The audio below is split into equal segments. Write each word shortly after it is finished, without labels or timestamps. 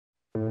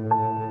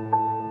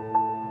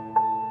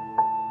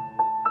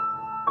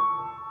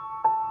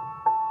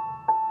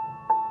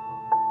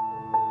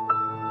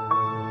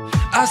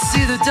I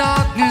see the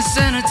darkness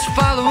and it's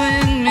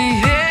following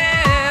me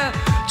here,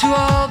 to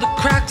all the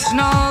cracks and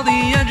all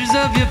the edges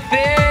of your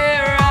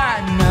fear.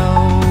 I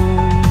know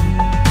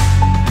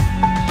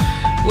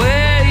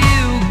where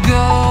you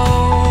go.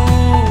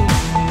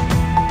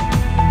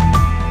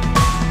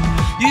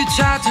 You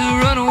tried to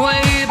run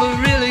away, but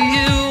really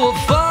you were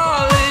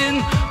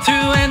falling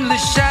through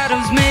endless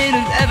shadows made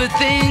of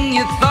everything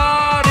you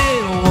thought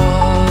it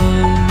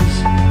was,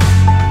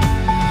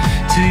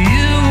 till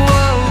you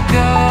woke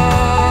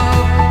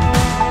up.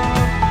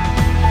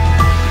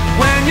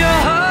 When your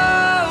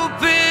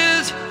hope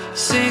is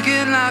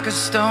sinking like a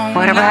stone,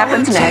 whatever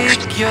happens next,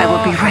 I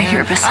will be right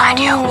here beside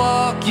you. I will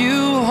walk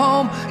you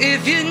home.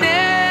 If you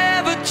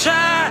never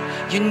try,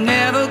 you're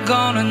never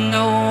gonna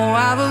know.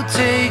 I will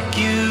take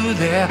you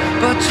there,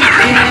 but you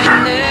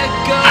can't let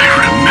go. I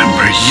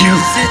remember you.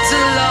 It's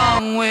a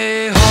long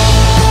way home.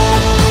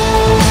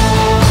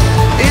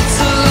 It's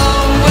a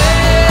long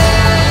way.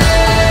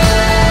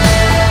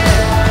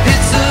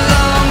 It's a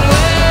long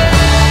way.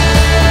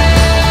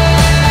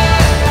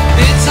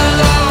 It's a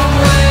long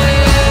way.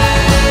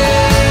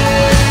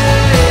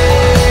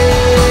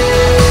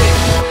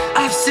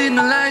 I've seen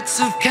the lights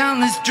of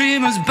countless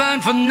dreamers burn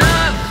for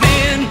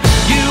nothing.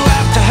 You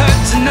have to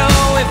hurt to know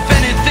if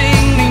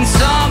anything means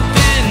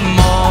something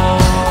more.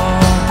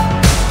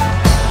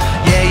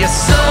 Yeah, you're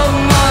so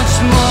much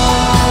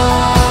more.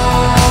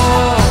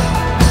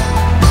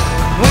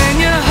 When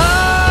your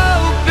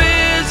hope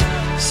is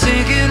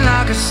sinking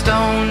like a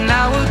stone,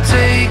 I will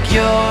take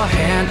your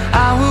hand,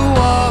 I will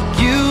walk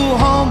you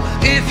home.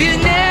 If you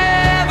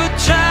never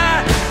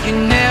try,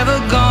 you're never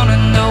gonna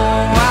know.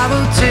 I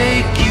will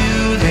take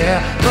you there,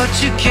 but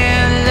you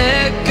can't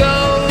let go.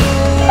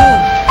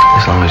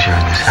 As long as you're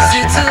in this house,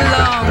 you're It's not a gonna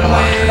go long through a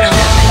lot way of things.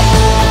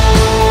 home.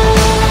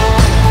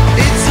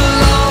 It's a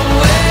long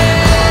way.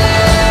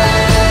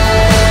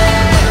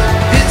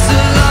 It's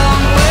a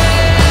long way.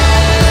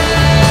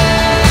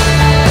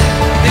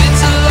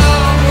 It's a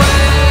long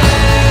way.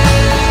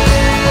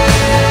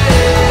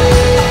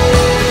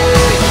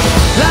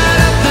 Light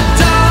up the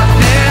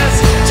darkness,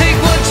 take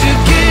what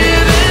you're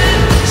given.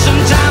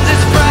 Sometimes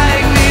it's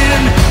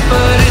frightening,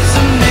 but it's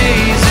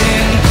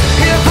amazing.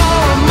 Here for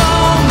a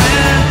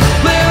moment,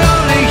 we're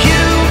only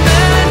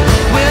human.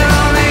 We're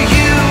only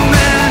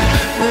human.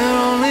 We're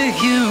only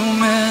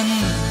human.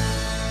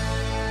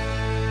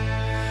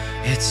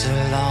 It's a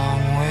long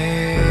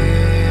way.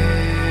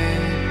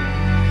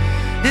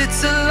 It's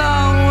a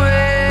long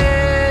way.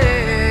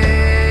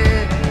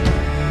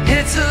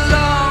 It's a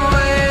long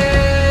way.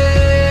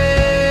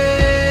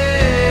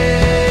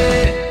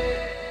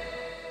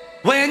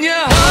 When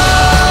your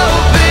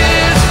hope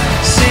is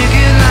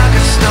sinking like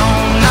a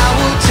stone, I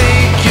will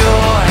take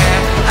your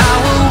hand, I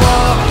will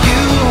walk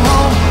you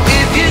home.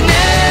 If you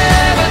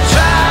never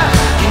try,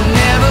 you're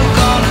never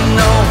gonna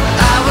know.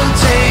 I will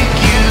take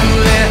you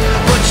there,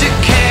 but you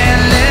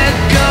can't let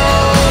go.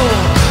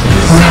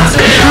 'Cause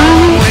it's a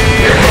long way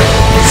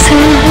home.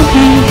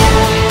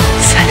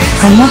 Sent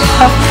from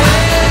above.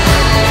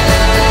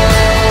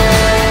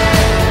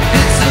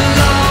 It's a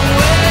long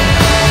way.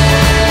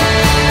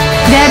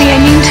 Daddy, I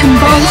need to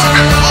both.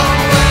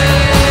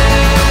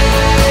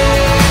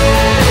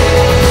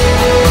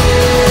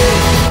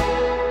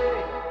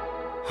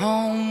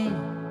 Home.